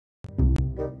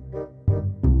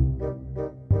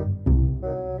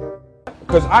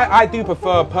Because I do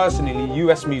prefer, personally,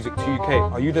 US music to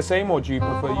UK. Are you the same, or do you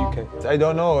prefer UK? I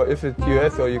don't know if it's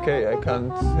US or UK, I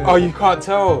can't... Oh, you can't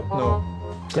tell? No.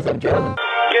 Because I'm German.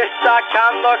 Yeah,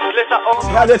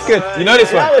 Yeah, that's good. You know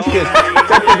this one? Yeah, that's good.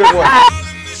 That's a good one.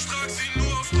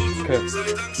 Okay.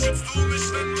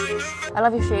 I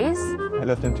love your shoes. I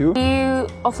love them too. Do you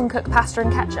often cook pasta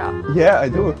and ketchup? Yeah, I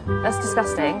do. That's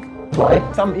disgusting. Why?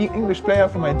 Some English player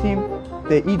from my team,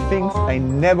 they eat things I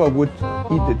never would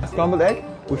eat it. Scrambled egg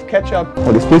with ketchup.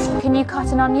 What is this? Can you cut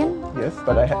an onion? Yes,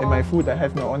 but in my food I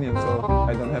have no onion, so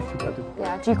I don't have to cut it.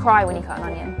 Yeah. Do you cry when you cut an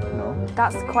onion? No.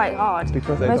 That's quite hard.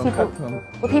 Because I Most don't people, cut them.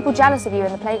 Were people jealous of you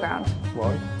in the playground?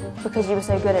 Why? Because you were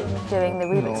so good at doing the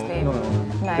Rubik's Cube?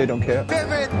 No. They don't care.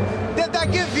 David, did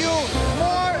that give you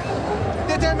more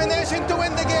determination to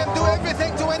win the game? Do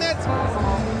everything to win it?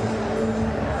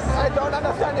 I don't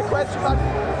understand the question, but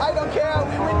I don't care.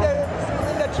 We win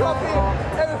the trophy.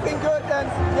 Everything good, and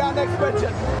yeah, next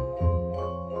question.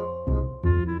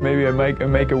 Maybe I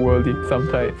make a worldie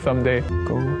someday.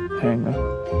 Go hang up.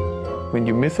 When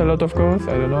you miss a lot of goals,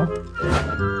 I don't know.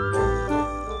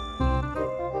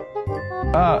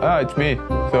 It's me.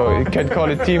 So you can call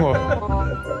it Timo.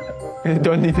 You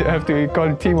don't have to call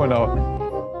it Timo now.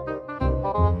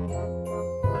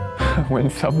 When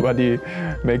somebody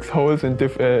makes holes in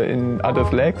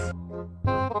others' legs.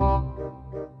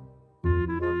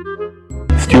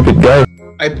 Stupid guy.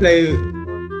 I play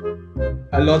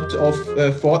a lot of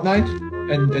Fortnite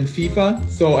and FIFA,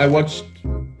 so I watched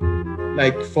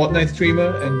like Fortnite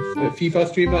streamer and FIFA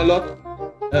streamer a lot,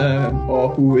 or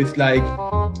who is like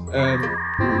a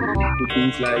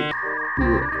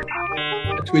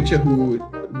Twitcher who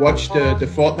watch the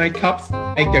Fortnite cups,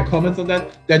 make their comments on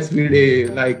that. That's really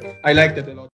like, I like that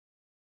a lot.